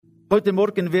Heute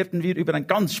Morgen werden wir über ein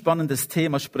ganz spannendes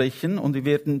Thema sprechen und wir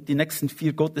werden die nächsten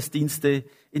 4 Gottesdienste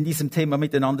in diesem Thema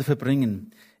miteinander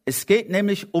verbringen. Es geht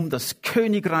nämlich um das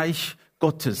Königreich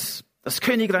Gottes. Das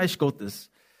Königreich Gottes.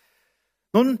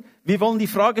 Nun, wir wollen die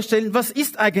Frage stellen, was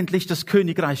ist eigentlich das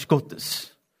Königreich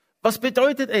Gottes? Was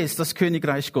bedeutet es, das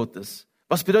Königreich Gottes?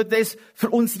 Was bedeutet es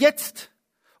für uns jetzt?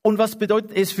 Und was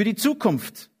bedeutet es für die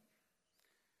Zukunft?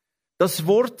 Das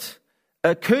Wort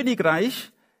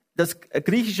Königreich, das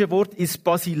griechische Wort ist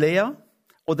Basileia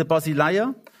oder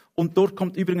Basileia. Und dort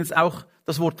kommt übrigens auch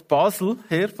das Wort Basel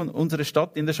her, von unserer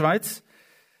Stadt in der Schweiz.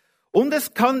 Und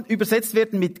es kann übersetzt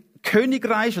werden mit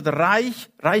Königreich oder Reich,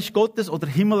 Reich Gottes oder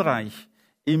Himmelreich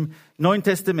im Neuen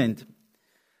Testament.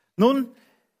 Nun,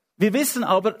 wir wissen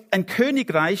aber,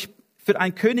 für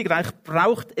ein Königreich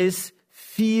braucht es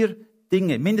 4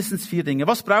 Dinge, mindestens 4 Dinge.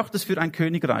 Was braucht es für ein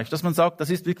Königreich? Dass man sagt, das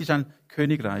ist wirklich ein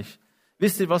Königreich.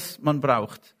 Wisst ihr, was man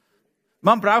braucht?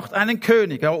 Man braucht einen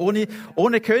König. Ja,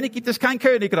 ohne König gibt es kein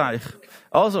Königreich.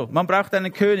 Also, man braucht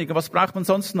einen König. Was braucht man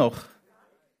sonst noch?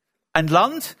 Ein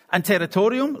Land, ein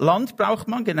Territorium. Land braucht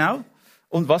man, genau.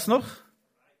 Und was noch?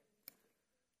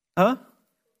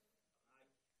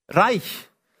 Reich.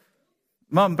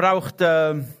 Man braucht,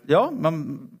 gewisse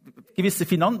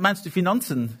Finanzen. Meinst du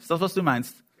Finanzen? Ist das, was du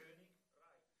meinst?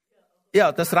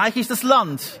 Ja, das Reich ist das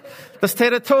Land, das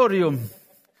Territorium.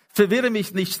 Verwirre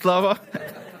mich nicht, Slava.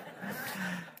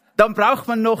 Dann braucht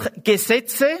man noch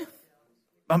Gesetze.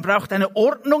 Man braucht eine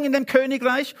Ordnung in dem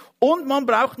Königreich. Und man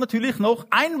braucht natürlich noch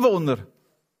Einwohner.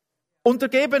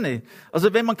 Untergebene.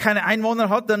 Also wenn man keine Einwohner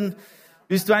hat, dann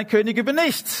bist du ein König über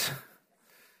nichts.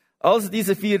 Also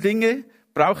diese 4 Dinge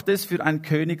braucht es für ein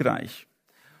Königreich.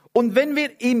 Und wenn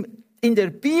wir in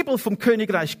der Bibel vom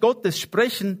Königreich Gottes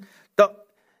sprechen,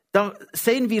 da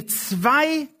sehen wir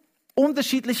 2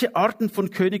 unterschiedliche Arten von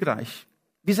Königreich.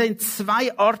 Wir sehen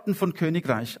 2 Arten von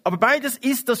Königreich. Aber beides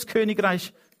ist das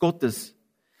Königreich Gottes.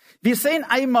 Wir sehen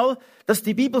einmal, dass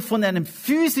die Bibel von einem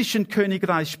physischen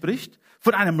Königreich spricht,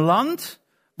 von einem Land,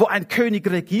 wo ein König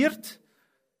regiert.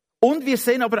 Und wir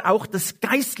sehen aber auch das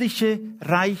geistliche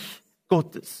Reich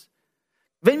Gottes.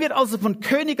 Wenn wir also von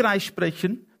Königreich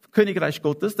sprechen, Königreich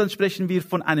Gottes, dann sprechen wir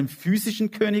von einem physischen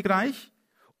Königreich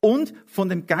und von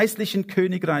dem geistlichen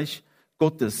Königreich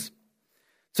Gottes.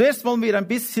 Zuerst wollen wir ein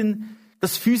bisschen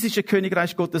das physische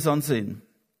Königreich Gottes ansehen.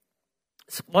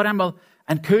 Es war einmal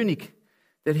ein König,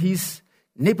 der hieß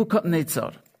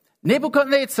Nebukadnezar.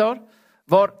 Nebukadnezar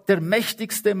war der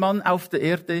mächtigste Mann auf der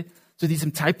Erde zu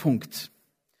diesem Zeitpunkt.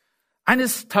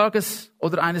 Eines Tages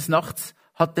oder eines Nachts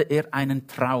hatte er einen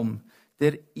Traum,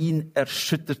 der ihn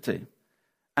erschütterte.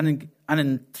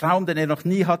 Einen Traum, den er noch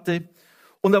nie hatte.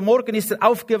 Und am Morgen ist er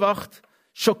aufgewacht,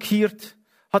 schockiert,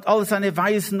 hat all seine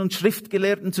Weisen und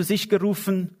Schriftgelehrten zu sich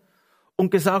gerufen und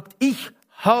gesagt, ich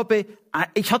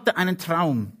hatte einen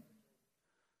Traum.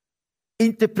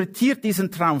 Interpretiert diesen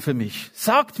Traum für mich.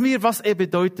 Sagt mir, was er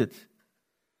bedeutet.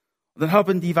 Und dann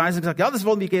haben die Weisen gesagt, ja, das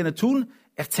wollen wir gerne tun.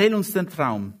 Erzähl uns den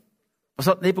Traum. Was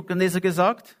hat Nebukadnezar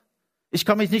gesagt? Ich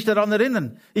kann mich nicht daran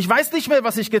erinnern. Ich weiß nicht mehr,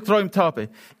 was ich geträumt habe.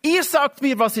 Ihr sagt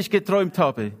mir, was ich geträumt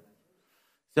habe.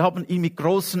 Sie haben ihn mit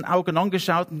großen Augen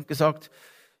angeschaut und gesagt,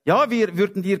 ja, wir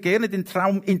würden dir gerne den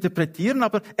Traum interpretieren,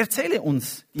 aber erzähle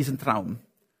uns diesen Traum.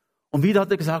 Und wieder hat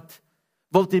er gesagt,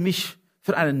 wollt ihr mich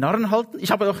für einen Narren halten?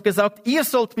 Ich habe doch gesagt, ihr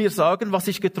sollt mir sagen, was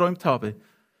ich geträumt habe.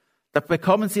 Da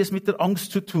bekamen sie es mit der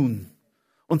Angst zu tun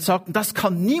und sagten, das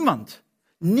kann niemand.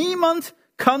 Niemand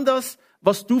kann das,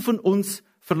 was du von uns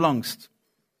verlangst.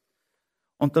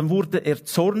 Und dann wurde er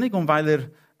zornig, und weil er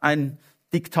ein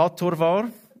Diktator war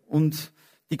und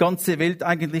die ganze Welt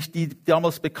eigentlich, die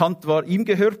damals bekannt war, ihm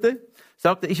gehörte,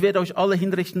 sagte, ich werde euch alle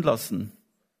hinrichten lassen.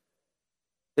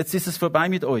 Jetzt ist es vorbei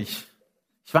mit euch.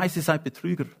 Ich weiß, ihr seid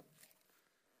Betrüger.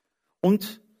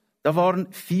 Und da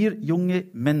waren 4 junge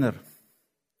Männer.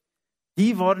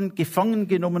 Die waren gefangen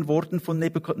genommen worden von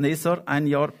Nebukadnezar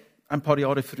ein paar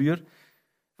Jahre früher.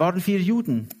 Waren 4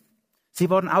 Juden. Sie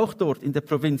waren auch dort in der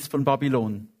Provinz von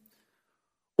Babylon.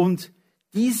 Und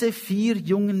diese 4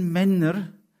 jungen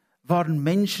Männer waren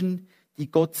Menschen,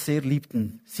 die Gott sehr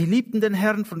liebten. Sie liebten den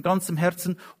Herrn von ganzem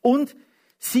Herzen und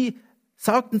sie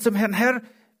sagten zum Herrn, Herr,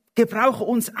 gebrauche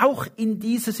uns auch in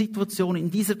dieser Situation,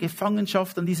 in dieser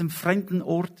Gefangenschaft, an diesem fremden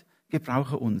Ort,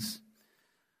 gebrauche uns.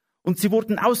 Und sie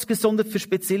wurden ausgesondert für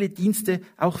spezielle Dienste,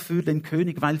 auch für den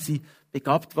König, weil sie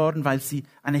begabt waren, weil sie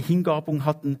eine Hingabung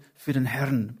hatten für den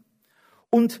Herrn.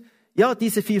 Und ja,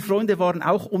 diese 4 Freunde waren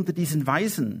auch unter diesen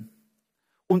Weisen.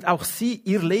 Und auch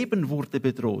ihr Leben wurde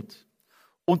bedroht.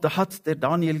 Und da hat der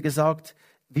Daniel gesagt,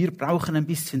 wir brauchen ein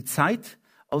bisschen Zeit.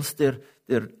 Als der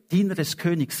der Diener des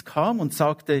Königs kam und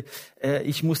sagte,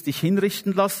 ich muss dich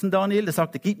hinrichten lassen, Daniel. Er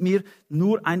sagte, gib mir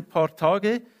nur ein paar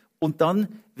Tage und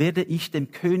dann werde ich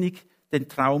dem König den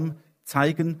Traum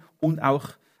zeigen und auch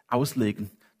auslegen.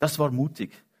 Das war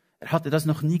mutig. Er hatte das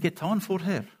noch nie getan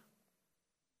vorher.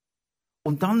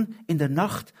 Und dann in der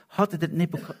Nacht hatte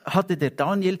der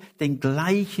Daniel den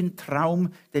gleichen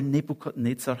Traum, den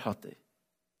Nebukadnezar hatte.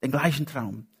 Den gleichen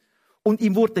Traum. Und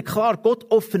ihm wurde klar, Gott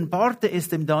offenbarte es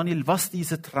dem Daniel, was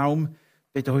dieser Traum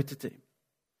bedeutete.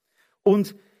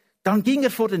 Und dann ging er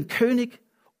vor den König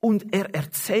und er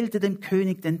erzählte dem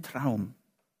König den Traum.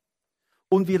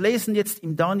 Und wir lesen jetzt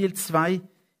in Daniel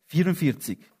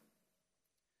 2,44.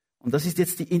 Und das ist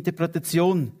jetzt die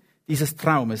Interpretation dieses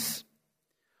Traumes.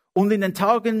 Und in den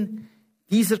Tagen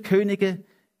dieser Könige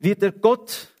wird der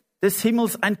Gott des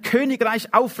Himmels ein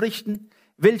Königreich aufrichten,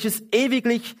 welches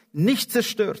ewiglich nicht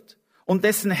zerstört und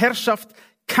dessen Herrschaft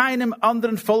keinem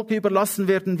anderen Volke überlassen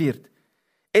werden wird.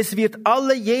 Es wird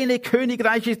alle jene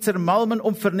Königreiche zermalmen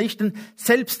und vernichten,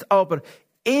 selbst aber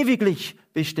ewiglich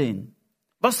bestehen.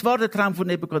 Was war der Traum von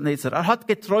Nebukadnezar? Er hat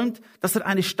geträumt, dass er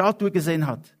eine Statue gesehen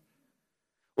hat.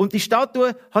 Und die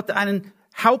Statue hatte einen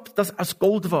Haupt, das aus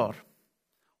Gold war.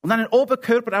 Und einen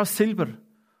Oberkörper aus Silber.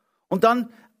 Und dann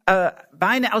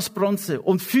Beine aus Bronze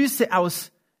und Füße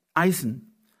aus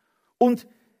Eisen. Und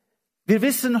wir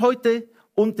wissen heute,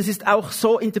 und es ist auch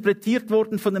so interpretiert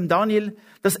worden von dem Daniel,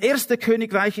 das erste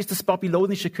Königreich ist das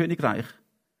babylonische Königreich.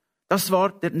 Das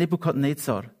war der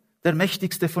Nebukadnezar, der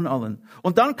mächtigste von allen.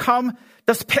 Und dann kam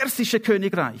das persische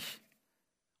Königreich.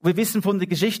 Wir wissen von der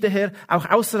Geschichte her, auch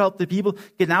außerhalb der Bibel,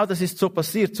 genau das ist so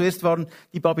passiert. Zuerst waren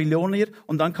die Babylonier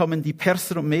und dann kamen die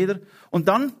Perser und Meder. Und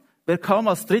dann, wer kam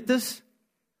als drittes?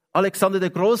 Alexander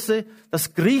der Große,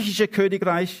 das griechische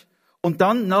Königreich. Und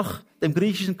dann nach dem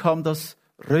griechischen kam das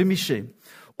römische.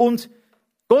 Und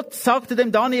Gott sagte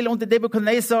dem Daniel und dem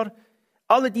Nebukadnezar,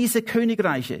 alle diese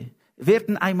Königreiche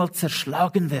werden einmal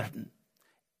zerschlagen werden.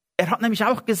 Er hat nämlich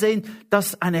auch gesehen,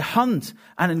 dass eine Hand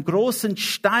einen großen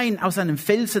Stein aus einem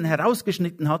Felsen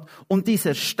herausgeschnitten hat und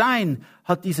dieser Stein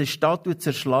hat diese Statue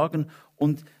zerschlagen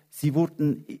und sie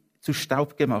wurden zu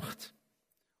Staub gemacht.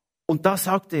 Und da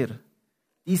sagt er,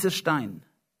 dieser Stein,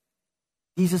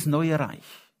 dieses neue Reich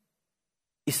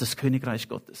ist das Königreich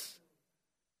Gottes.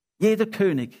 Jeder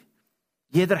König,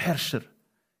 jeder Herrscher,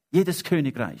 jedes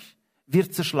Königreich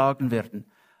wird zerschlagen werden.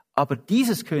 Aber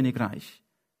dieses Königreich,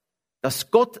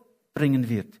 das Gott bringen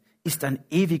wird, ist ein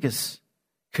ewiges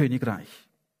Königreich.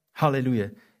 Halleluja.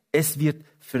 Es wird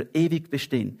für ewig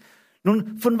bestehen.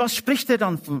 Nun, von was spricht er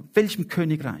dann? Von welchem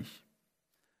Königreich?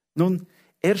 Nun,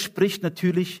 er spricht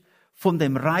natürlich von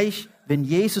dem Reich, wenn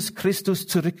Jesus Christus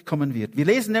zurückkommen wird. Wir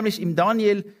lesen nämlich im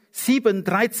Daniel 7,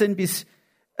 13 bis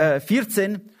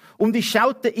 14. Und ich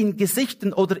schaute in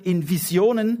Gesichten oder in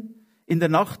Visionen in der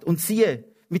Nacht und siehe,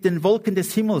 mit den Wolken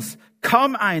des Himmels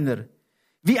kam einer,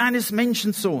 wie eines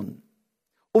Menschensohn.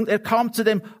 Und er kam zu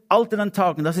dem alten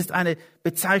Tagen. Das ist eine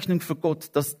Bezeichnung für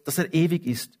Gott, dass er ewig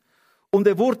ist. Und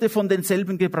er wurde von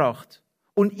denselben gebracht.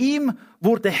 Und ihm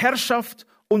wurde Herrschaft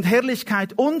und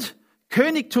Herrlichkeit und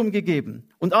Königtum gegeben.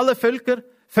 Und alle Völker,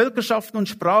 Völkerschaften und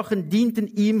Sprachen dienten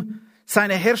ihm.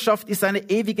 Seine Herrschaft ist eine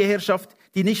ewige Herrschaft,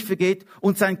 die nicht vergeht.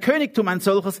 Und sein Königtum ein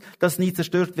solches, das nie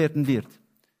zerstört werden wird.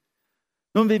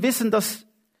 Nun, wir wissen, dass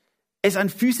es ein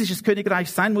physisches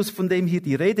Königreich sein muss, von dem hier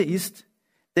die Rede ist.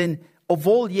 Denn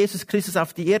obwohl Jesus Christus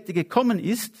auf die Erde gekommen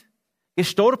ist,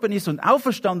 gestorben ist und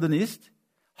auferstanden ist,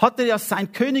 hat er ja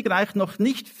sein Königreich noch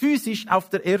nicht physisch auf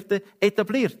der Erde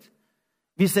etabliert.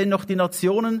 Wir sehen noch die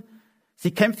Nationen,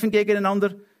 sie kämpfen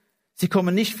gegeneinander, sie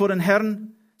kommen nicht vor den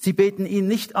Herrn, sie beten ihn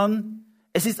nicht an.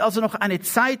 Es ist also noch eine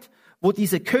Zeit, wo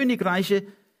diese Königreiche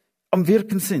am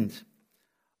Wirken sind.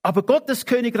 Aber Gottes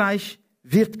Königreich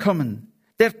wird kommen.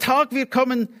 Der Tag wird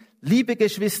kommen, liebe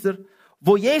Geschwister,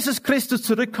 wo Jesus Christus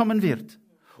zurückkommen wird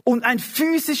und ein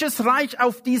physisches Reich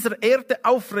auf dieser Erde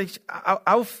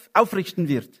aufrichten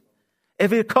wird. Er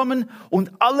wird kommen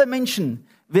und alle Menschen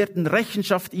werden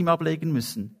Rechenschaft ihm ablegen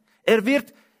müssen. Er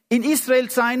wird in Israel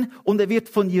sein und er wird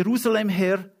von Jerusalem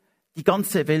her die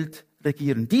ganze Welt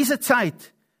regieren. Diese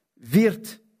Zeit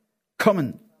wird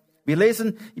kommen. Wir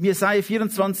lesen in Jesaja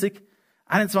 24,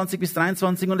 21 bis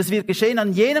 23 und es wird geschehen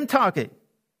an jenem Tage.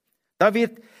 Da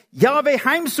wird Jahwe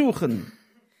heimsuchen.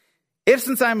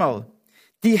 Erstens einmal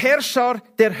die Herrscher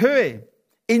der Höhe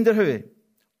in der Höhe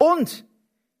und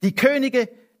die Könige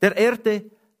der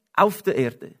Erde auf der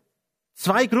Erde.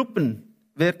 2 Gruppen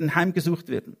werden heimgesucht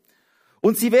werden.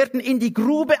 Und sie werden in die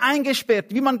Grube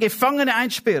eingesperrt, wie man Gefangene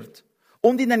einsperrt,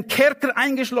 und in den Kerker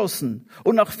eingeschlossen.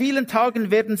 Und nach vielen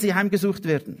Tagen werden sie heimgesucht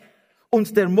werden.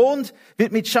 Und der Mond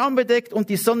wird mit Schaum bedeckt und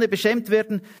die Sonne beschämt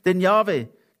werden, denn Jahwe,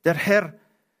 der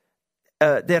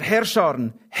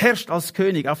Herrscharen, herrscht als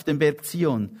König auf dem Berg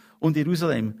Zion und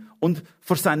Jerusalem und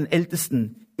vor seinen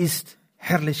Ältesten ist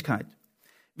Herrlichkeit.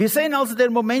 Wir sehen also,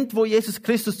 der Moment, wo Jesus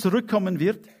Christus zurückkommen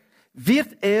wird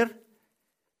er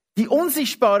die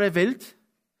unsichtbare Welt,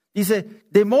 diese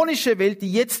dämonische Welt,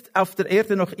 die jetzt auf der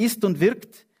Erde noch ist und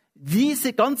wirkt,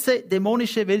 diese ganze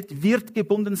dämonische Welt wird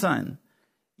gebunden sein.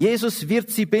 Jesus wird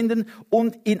sie binden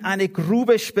und in eine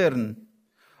Grube sperren.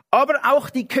 Aber auch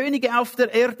die Könige auf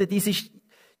der Erde, die sich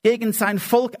gegen sein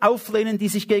Volk auflehnen, die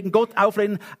sich gegen Gott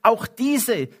auflehnen, auch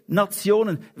diese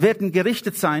Nationen werden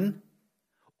gerichtet sein.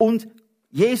 Und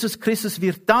Jesus Christus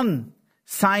wird dann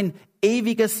sein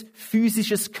ewiges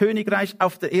physisches Königreich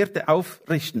auf der Erde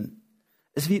aufrichten.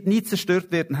 Es wird nie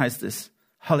zerstört werden, heißt es.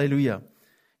 Halleluja.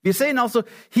 Wir sehen also,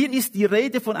 hier ist die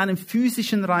Rede von einem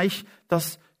physischen Reich,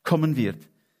 das kommen wird.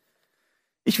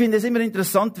 Ich finde es immer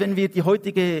interessant, wenn wir die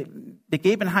heutigen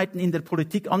Begebenheiten in der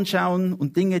Politik anschauen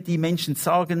und Dinge, die Menschen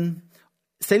sagen.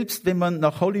 Selbst wenn man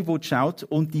nach Hollywood schaut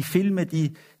und die Filme,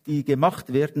 die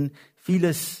gemacht werden,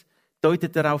 vieles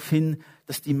deutet darauf hin,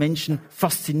 dass die Menschen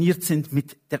fasziniert sind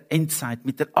mit der Endzeit,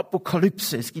 mit der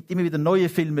Apokalypse. Es gibt immer wieder neue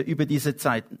Filme über diese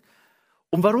Zeiten.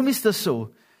 Und warum ist das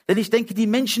so? Denn ich denke, die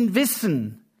Menschen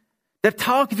wissen, der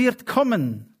Tag wird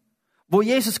kommen, wo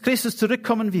Jesus Christus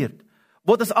zurückkommen wird,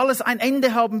 wo das alles ein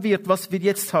Ende haben wird, was wir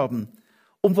jetzt haben,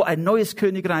 und wo ein neues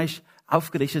Königreich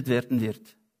aufgerichtet werden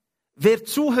wird. Wer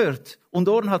zuhört und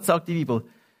Ohren hat, sagt die Bibel,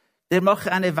 der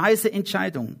mache eine weise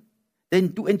Entscheidung.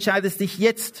 Denn du entscheidest dich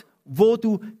jetzt, wo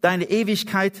du deine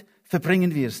Ewigkeit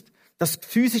verbringen wirst. Das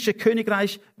physische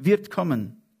Königreich wird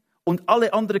kommen. Und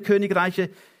alle anderen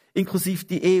Königreiche, inklusive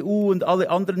die EU und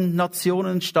alle anderen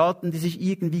Nationen und Staaten, die sich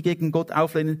irgendwie gegen Gott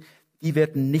auflehnen, die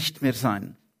werden nicht mehr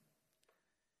sein.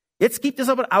 Jetzt gibt es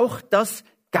aber auch das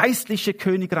geistliche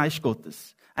Königreich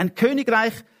Gottes. Ein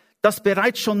Königreich, das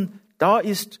bereits schon da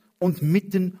ist und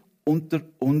mitten unter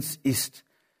uns ist.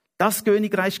 Das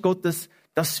Königreich Gottes,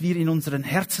 das wir in unseren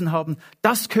Herzen haben.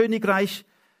 Das Königreich,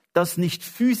 das nicht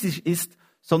physisch ist,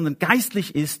 sondern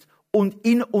geistlich ist und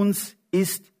in uns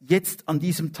ist jetzt an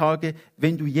diesem Tage,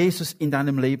 wenn du Jesus in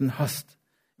deinem Leben hast.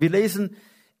 Wir lesen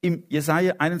im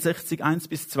Jesaja 61,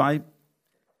 1-2.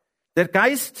 Der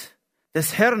Geist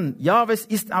des Herrn, Jahwes,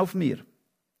 ist auf mir,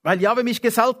 weil Jahwe mich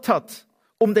gesalbt hat,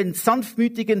 um den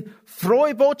Sanftmütigen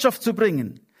frohe Botschaft zu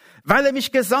bringen, weil er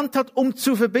mich gesandt hat, um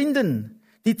zu verbinden,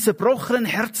 die zerbrochenen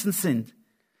Herzen sind,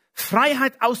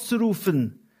 Freiheit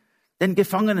auszurufen den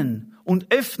Gefangenen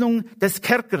und Öffnung des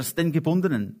Kerkers den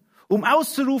Gebundenen, um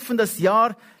auszurufen das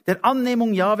Jahr der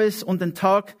Annehmung Jahwes und den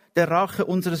Tag der Rache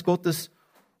unseres Gottes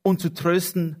und zu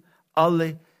trösten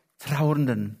alle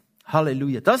Trauernden.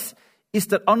 Halleluja. Das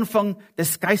ist der Anfang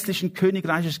des geistlichen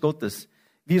Königreiches Gottes.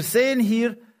 Wir sehen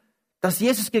hier, dass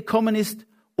Jesus gekommen ist,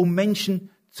 um Menschen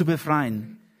zu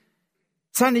befreien.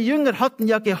 Seine Jünger hatten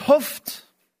ja gehofft,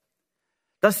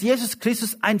 dass Jesus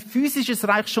Christus ein physisches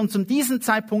Reich schon zu diesem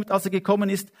Zeitpunkt, als er gekommen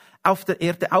ist, auf der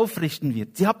Erde aufrichten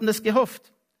wird. Sie hatten das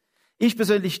gehofft. Ich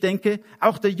persönlich denke,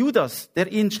 auch der Judas,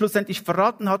 der ihn schlussendlich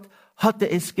verraten hat, hatte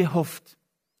es gehofft.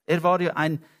 Er war ja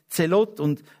ein Zelot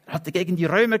und hatte gegen die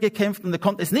Römer gekämpft und er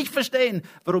konnte es nicht verstehen,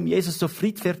 warum Jesus so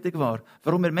friedfertig war,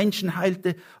 warum er Menschen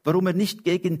heilte, warum er nicht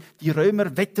gegen die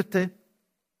Römer wetterte.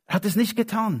 Er hat es nicht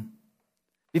getan.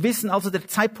 Wir wissen also, der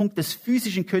Zeitpunkt des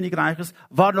physischen Königreiches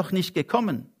war noch nicht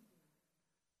gekommen.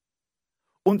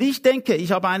 Und ich denke,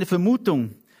 ich habe eine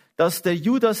Vermutung, dass der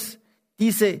Judas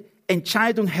diese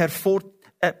Entscheidung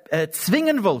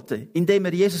zwingen wollte, indem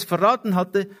er Jesus verraten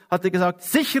hatte, hat er gesagt,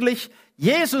 sicherlich,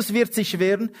 Jesus wird sich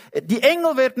wehren, die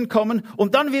Engel werden kommen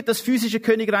und dann wird das physische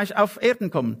Königreich auf Erden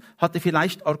kommen. Hat er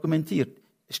vielleicht argumentiert.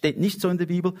 Es steht nicht so in der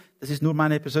Bibel, das ist nur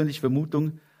meine persönliche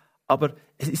Vermutung. Aber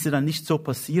es ist ja dann nicht so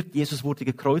passiert. Jesus wurde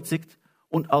gekreuzigt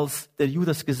und als der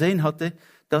Judas gesehen hatte,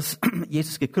 dass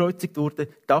Jesus gekreuzigt wurde,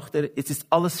 dachte er, jetzt ist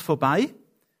alles vorbei,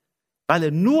 weil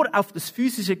er nur auf das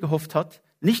Physische gehofft hat,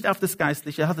 nicht auf das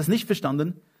Geistliche. Er hat es nicht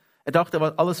verstanden. Er dachte,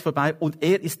 war alles vorbei und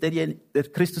er ist derjenige, der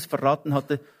Christus verraten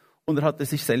hatte und er hatte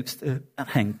sich selbst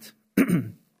erhängt.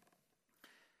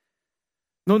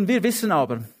 Nun, wir wissen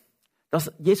aber,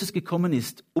 dass Jesus gekommen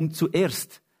ist, um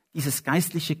zuerst dieses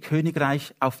geistliche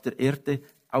Königreich auf der Erde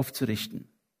aufzurichten.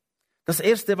 Das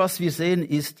Erste, was wir sehen,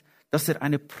 ist, dass er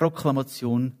eine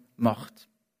Proklamation macht.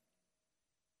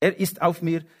 Er ist auf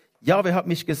mir, Jahwe hat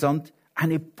mich gesandt,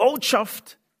 eine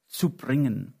Botschaft zu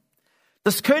bringen.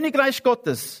 Das Königreich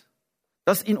Gottes,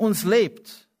 das in uns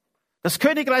lebt, das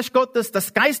Königreich Gottes,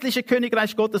 das geistliche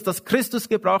Königreich Gottes, das Christus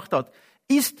gebracht hat,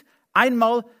 ist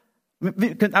einmal,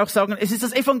 wir können auch sagen, es ist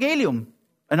das Evangelium.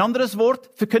 Ein anderes Wort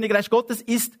für Königreich Gottes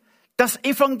ist das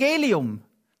Evangelium,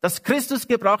 das Christus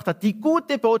gebracht hat, die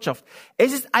gute Botschaft.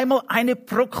 Es ist einmal eine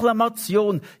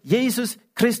Proklamation. Jesus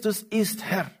Christus ist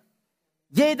Herr.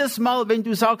 Jedes Mal, wenn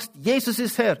du sagst, Jesus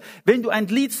ist Herr, wenn du ein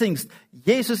Lied singst,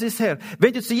 Jesus ist Herr,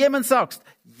 wenn du zu jemandem sagst,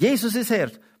 Jesus ist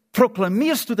Herr,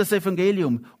 proklamierst du das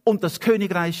Evangelium und das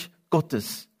Königreich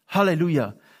Gottes.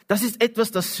 Halleluja. Das ist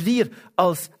etwas, das wir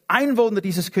als Einwohner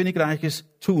dieses Königreiches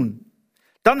tun.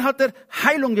 Dann hat er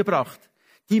Heilung gebracht.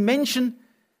 Die Menschen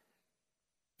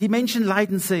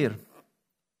leiden sehr.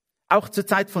 Auch zur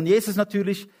Zeit von Jesus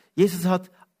natürlich. Jesus hat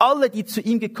alle, die zu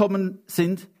ihm gekommen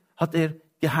sind, hat er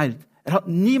geheilt. Er hat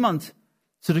niemand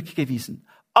zurückgewiesen.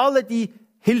 Alle, die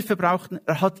Hilfe brauchten,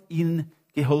 er hat ihnen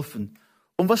geholfen.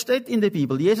 Und was steht in der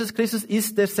Bibel? Jesus Christus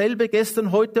ist derselbe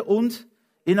gestern, heute und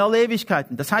in alle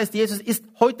Ewigkeiten. Das heißt, Jesus ist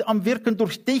heute am Wirken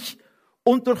durch dich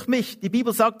und durch mich. Die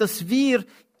Bibel sagt, dass wir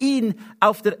ihn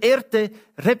auf der Erde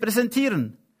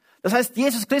repräsentieren. Das heißt,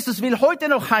 Jesus Christus will heute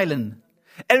noch heilen.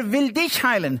 Er will dich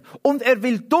heilen und er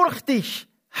will durch dich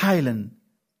heilen.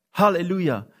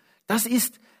 Halleluja. Das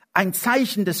ist ein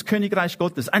Zeichen des Königreichs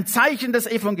Gottes, ein Zeichen des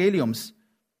Evangeliums.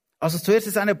 Also zuerst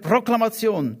ist eine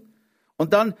Proklamation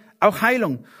und dann auch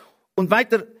Heilung. Und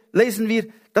weiter lesen wir,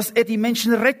 dass er die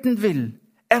Menschen retten will.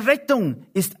 Errettung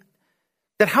ist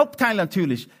der Hauptteil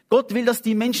natürlich. Gott will, dass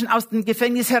die Menschen aus dem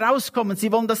Gefängnis herauskommen.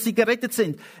 Sie wollen, dass sie gerettet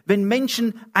sind. Wenn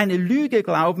Menschen eine Lüge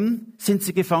glauben, sind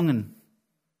sie gefangen.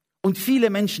 Und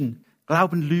viele Menschen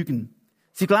glauben Lügen.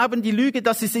 Sie glauben die Lüge,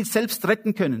 dass sie sich selbst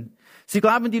retten können. Sie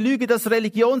glauben die Lüge, dass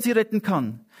Religion sie retten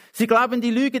kann. Sie glauben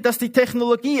die Lüge, dass die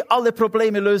Technologie alle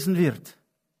Probleme lösen wird.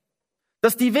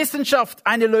 Dass die Wissenschaft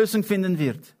eine Lösung finden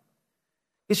wird.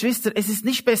 Geschwister, es ist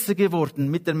nicht besser geworden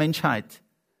mit der Menschheit.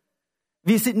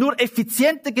 Wir sind nur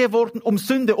effizienter geworden, um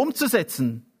Sünde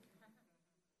umzusetzen.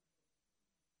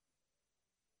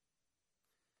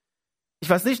 Ich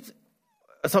weiß nicht,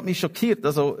 es hat mich schockiert,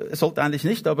 also es sollte eigentlich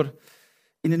nicht, aber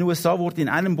in den USA wurde in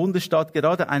einem Bundesstaat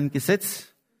gerade ein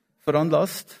Gesetz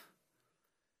veranlasst,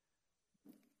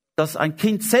 dass ein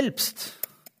Kind selbst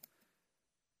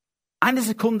 1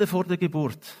 Sekunde vor der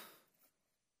Geburt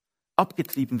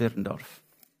abgetrieben werden darf.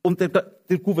 Und der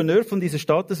Gouverneur von diesem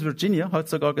Staates, Virginia, hat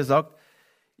sogar gesagt,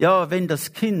 ja, wenn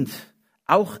das Kind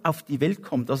auch auf die Welt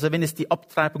kommt, also wenn es die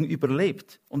Abtreibung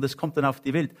überlebt und es kommt dann auf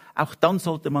die Welt, auch dann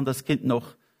sollte man das Kind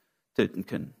noch töten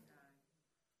können.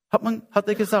 Hat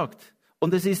er gesagt.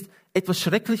 Und es ist etwas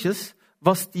Schreckliches,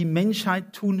 was die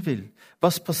Menschheit tun will.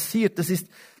 Was passiert, das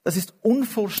ist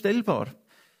unvorstellbar.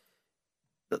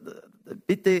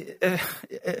 Bitte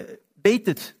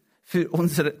betet für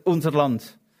unser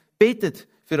Land. Betet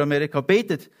für Amerika.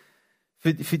 Betet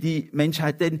für die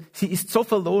Menschheit. Denn sie ist so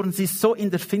verloren, sie ist so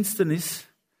in der Finsternis,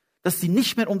 dass sie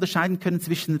nicht mehr unterscheiden können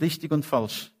zwischen richtig und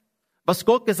falsch. Was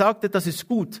Gott gesagt hat, das ist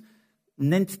gut,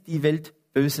 nennt die Welt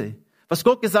böse. Was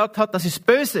Gott gesagt hat, das ist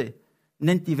böse,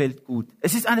 nennt die Welt gut.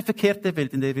 Es ist eine verkehrte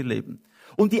Welt, in der wir leben.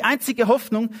 Und die einzige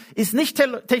Hoffnung ist nicht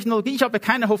Technologie. Ich habe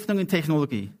keine Hoffnung in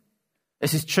Technologie.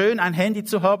 Es ist schön, ein Handy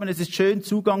zu haben. Es ist schön,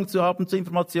 Zugang zu haben zu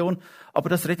Informationen. Aber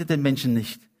das rettet den Menschen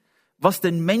nicht. Was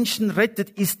den Menschen rettet,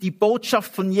 ist die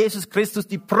Botschaft von Jesus Christus,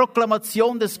 die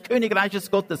Proklamation des Königreiches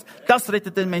Gottes. Das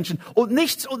rettet den Menschen. Und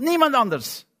nichts und niemand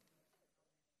anders.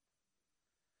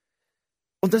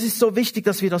 Und das ist so wichtig,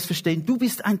 dass wir das verstehen. Du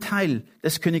bist ein Teil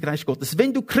des Königreichs Gottes.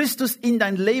 Wenn du Christus in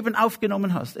dein Leben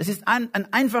aufgenommen hast, es ist ein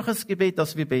einfaches Gebet,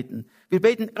 das wir beten. Wir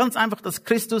beten ganz einfach, dass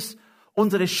Christus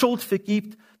unsere Schuld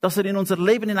vergibt, dass er in unser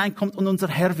Leben hineinkommt und unser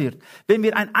Herr wird. Wenn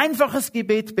wir ein einfaches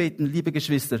Gebet beten, liebe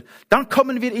Geschwister, dann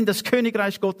kommen wir in das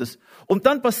Königreich Gottes. Und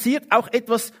dann passiert auch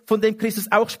etwas, von dem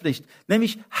Christus auch spricht,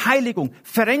 nämlich Heiligung,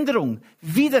 Veränderung,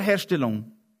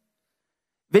 Wiederherstellung.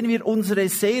 Wenn wir unsere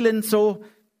Seelen so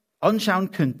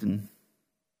anschauen könnten,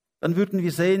 dann würden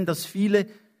wir sehen, dass viele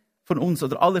von uns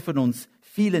oder alle von uns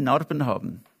viele Narben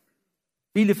haben.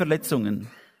 Viele Verletzungen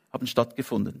haben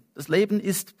stattgefunden. Das Leben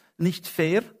ist nicht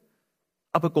fair,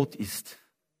 aber Gott ist.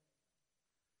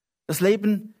 Das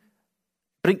Leben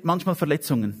bringt manchmal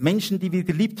Verletzungen. Menschen, die wir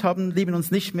geliebt haben, lieben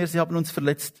uns nicht mehr, sie haben uns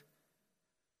verletzt.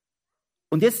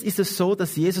 Und jetzt ist es so,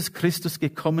 dass Jesus Christus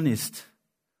gekommen ist,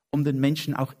 um den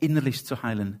Menschen auch innerlich zu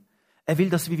heilen. Er will,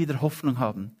 dass wir wieder Hoffnung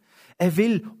haben. Er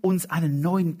will uns einen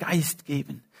neuen Geist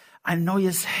geben, ein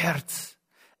neues Herz.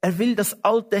 Er will das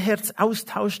alte Herz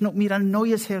austauschen und mir ein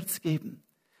neues Herz geben.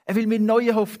 Er will mir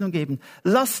neue Hoffnung geben.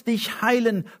 Lass dich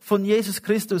heilen von Jesus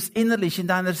Christus innerlich in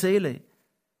deiner Seele.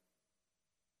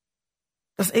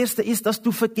 Das Erste ist, dass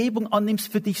du Vergebung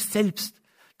annimmst für dich selbst.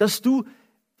 Dass du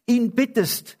ihn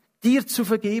bittest, dir zu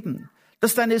vergeben.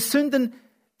 Dass deine Sünden,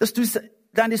 dass du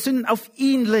deine Sünden auf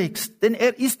ihn legst. Denn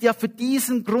er ist ja für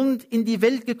diesen Grund in die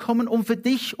Welt gekommen, um für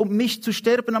dich, um mich zu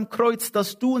sterben am Kreuz,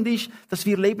 dass du und ich, dass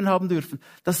wir Leben haben dürfen.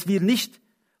 Dass wir nicht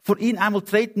vor ihn einmal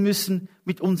treten müssen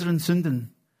mit unseren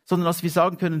Sünden, sondern dass wir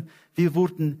sagen können, wir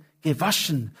wurden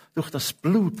gewaschen durch das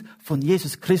Blut von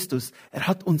Jesus Christus. Er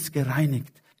hat uns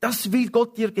gereinigt. Das will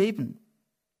Gott dir geben.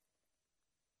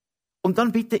 Und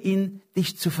dann bitte ihn,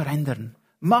 dich zu verändern.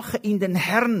 Mache ihn den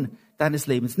Herrn deines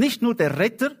Lebens. Nicht nur der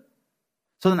Retter,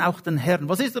 sondern auch den Herrn.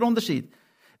 Was ist der Unterschied?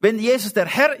 Wenn Jesus der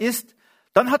Herr ist,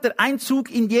 dann hat er Einzug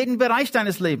in jeden Bereich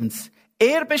deines Lebens.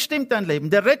 Er bestimmt dein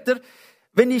Leben. Der Retter,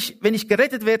 wenn ich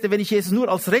gerettet werde, wenn ich Jesus nur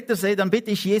als Retter sehe, dann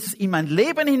bitte ich Jesus, in mein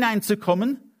Leben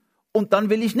hineinzukommen und dann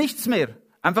will ich nichts mehr.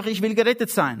 Einfach, ich will gerettet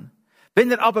sein.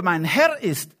 Wenn er aber mein Herr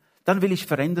ist, dann will ich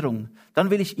Veränderung. Dann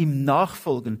will ich ihm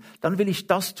nachfolgen. Dann will ich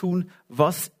das tun,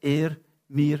 was er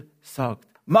mir sagt.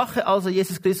 Mache also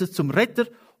Jesus Christus zum Retter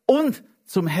und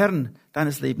zum Herrn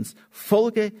deines Lebens.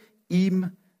 Folge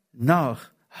ihm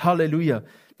nach. Halleluja.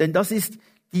 Denn das ist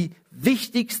die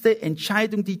wichtigste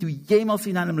Entscheidung, die du jemals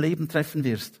in deinem Leben treffen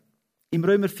wirst. Im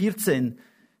Römer 14,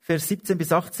 Vers 17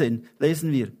 bis 18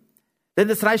 lesen wir. Denn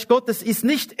das Reich Gottes ist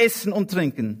nicht Essen und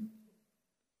Trinken.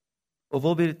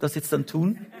 Obwohl wir das jetzt dann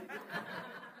tun.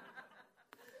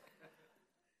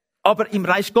 Aber im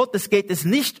Reich Gottes geht es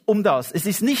nicht um das. Es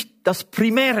ist nicht das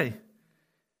Primäre.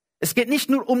 Es geht nicht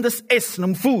nur um das Essen,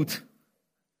 um Food,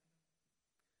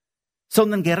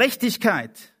 sondern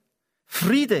Gerechtigkeit,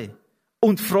 Friede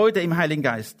und Freude im Heiligen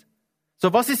Geist.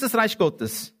 So, was ist das Reich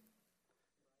Gottes?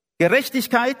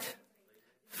 Gerechtigkeit,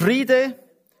 Friede,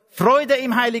 Freude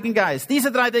im Heiligen Geist.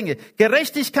 Diese drei Dinge.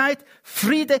 Gerechtigkeit,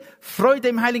 Friede, Freude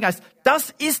im Heiligen Geist.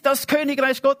 Das ist das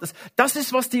Königreich Gottes. Das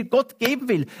ist, was dir Gott geben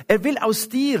will. Er will aus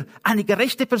dir eine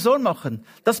gerechte Person machen.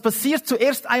 Das passiert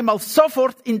zuerst einmal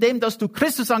sofort, indem dass du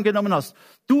Christus angenommen hast.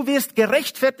 Du wirst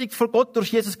gerechtfertigt vor Gott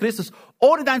durch Jesus Christus,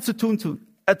 ohne dein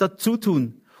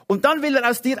Dazutun. Und dann will er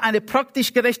aus dir eine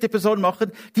praktisch gerechte Person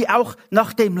machen, die auch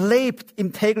nach dem lebt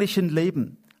im täglichen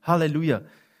Leben. Halleluja.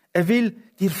 Er will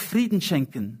dir Frieden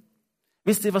schenken.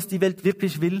 Wisst ihr, was die Welt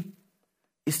wirklich will?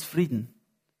 Ist Frieden.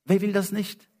 Wer will das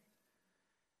nicht?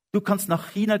 Du kannst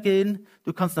nach China gehen,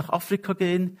 du kannst nach Afrika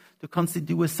gehen, du kannst in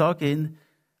die USA gehen.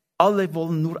 Alle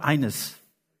wollen nur eines.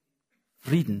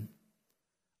 Frieden.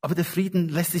 Aber der Frieden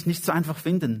lässt sich nicht so einfach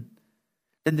finden.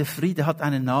 Denn der Friede hat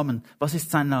einen Namen. Was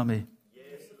ist sein Name?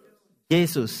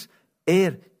 Jesus.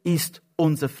 Er ist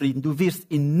unser Frieden. Du wirst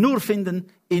ihn nur finden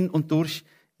in und durch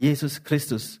Jesus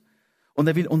Christus. Und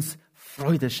er will uns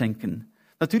Freude schenken.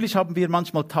 Natürlich haben wir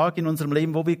manchmal Tage in unserem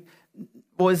Leben,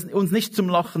 wo es uns nicht zum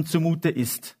Lachen zumute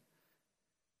ist.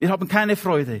 Wir haben keine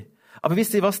Freude. Aber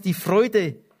wisst ihr was? Die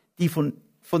Freude, die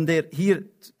von der hier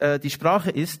die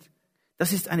Sprache ist,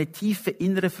 das ist eine tiefe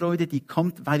innere Freude, die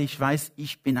kommt, weil ich weiß,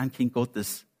 ich bin ein Kind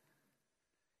Gottes.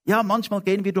 Ja, manchmal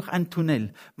gehen wir durch einen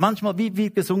Tunnel. Manchmal, wie wir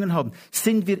gesungen haben,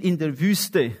 sind wir in der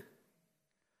Wüste.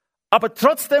 Aber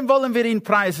trotzdem wollen wir ihn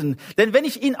preisen. Denn wenn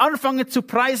ich ihn anfange zu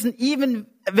preisen, even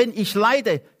wenn ich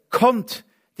leide, kommt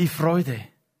die Freude.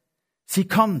 Sie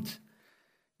kommt.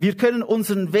 Wir können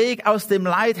unseren Weg aus dem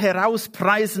Leid heraus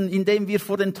preisen, indem wir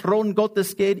vor den Thron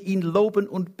Gottes gehen, ihn loben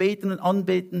und beten und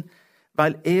anbeten,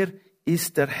 weil er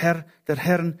ist der Herr, der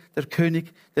Herrn, der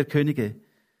König, der Könige.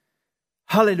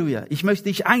 Halleluja. Ich möchte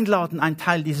dich einladen, ein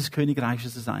Teil dieses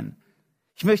Königreiches zu sein.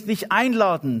 Ich möchte dich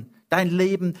einladen, dein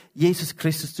Leben Jesus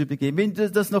Christus zu übergeben. Wenn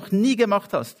du das noch nie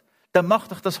gemacht hast, dann mach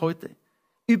doch das heute.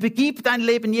 Übergib dein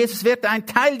Leben Jesus, werde ein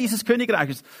Teil dieses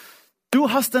Königreiches.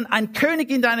 Du hast dann einen König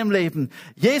in deinem Leben,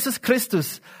 Jesus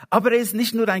Christus. Aber er ist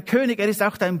nicht nur dein König, er ist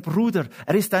auch dein Bruder,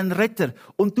 er ist dein Retter.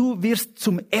 Und du wirst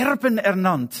zum Erben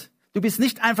ernannt. Du bist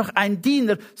nicht einfach ein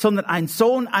Diener, sondern ein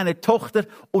Sohn, eine Tochter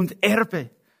und Erbe.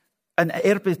 Ein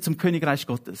Erbe zum Königreich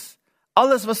Gottes.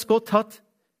 Alles, was Gott hat,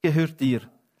 gehört dir.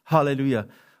 Halleluja.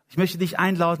 Ich möchte dich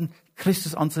einladen,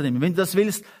 Christus anzunehmen. Wenn du das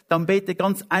willst, dann bete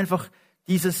ganz einfach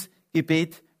dieses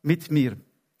Gebet mit mir.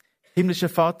 Himmlischer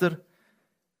Vater,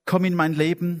 komm in mein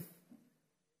Leben,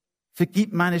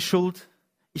 vergib meine Schuld,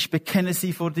 ich bekenne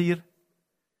sie vor dir,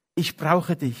 ich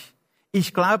brauche dich.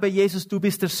 Ich glaube, Jesus, du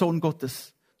bist der Sohn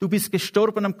Gottes. Du bist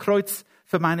gestorben am Kreuz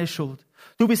für meine Schuld.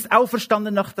 Du bist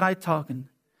auferstanden nach 3 Tagen.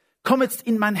 Komm jetzt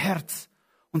in mein Herz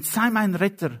und sei mein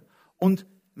Retter und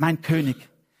mein König.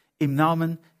 Im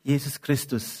Namen Jesus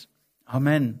Christus.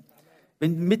 Amen.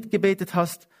 Wenn du mitgebetet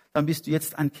hast, dann bist du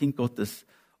jetzt ein Kind Gottes.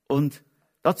 Und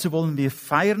dazu wollen wir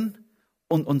feiern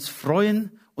und uns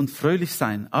freuen und fröhlich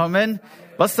sein. Amen.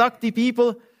 Was sagt die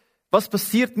Bibel? Was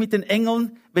passiert mit den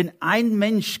Engeln, wenn ein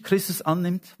Mensch Christus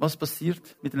annimmt? Was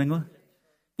passiert mit den Engeln?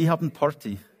 Die haben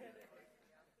Party.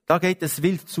 Da geht es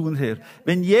wild zu und her.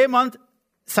 Wenn jemand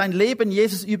sein Leben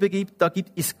Jesus übergibt, da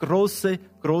gibt es große,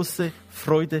 große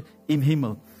Freude im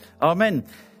Himmel. Amen.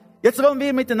 Jetzt wollen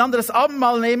wir miteinander das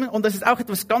Abendmahl nehmen und das ist auch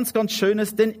etwas ganz, ganz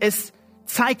Schönes, denn es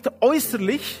zeigt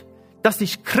äußerlich, dass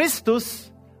ich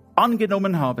Christus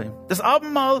angenommen habe. Das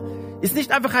Abendmahl ist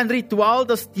nicht einfach ein Ritual,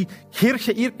 das die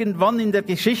Kirche irgendwann in der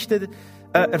Geschichte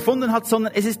erfunden hat,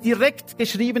 sondern es ist direkt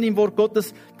geschrieben im Wort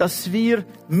Gottes, dass wir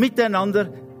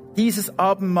miteinander dieses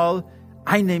Abendmahl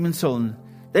einnehmen sollen.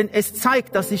 Denn es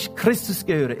zeigt, dass ich Christus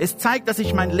gehöre. Es zeigt, dass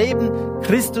ich mein Leben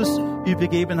Christus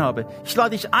übergeben habe. Ich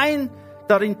lade dich ein,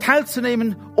 darin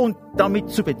teilzunehmen und damit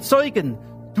zu bezeugen,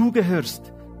 du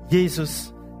gehörst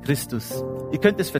Jesus Christus. Ihr könnt es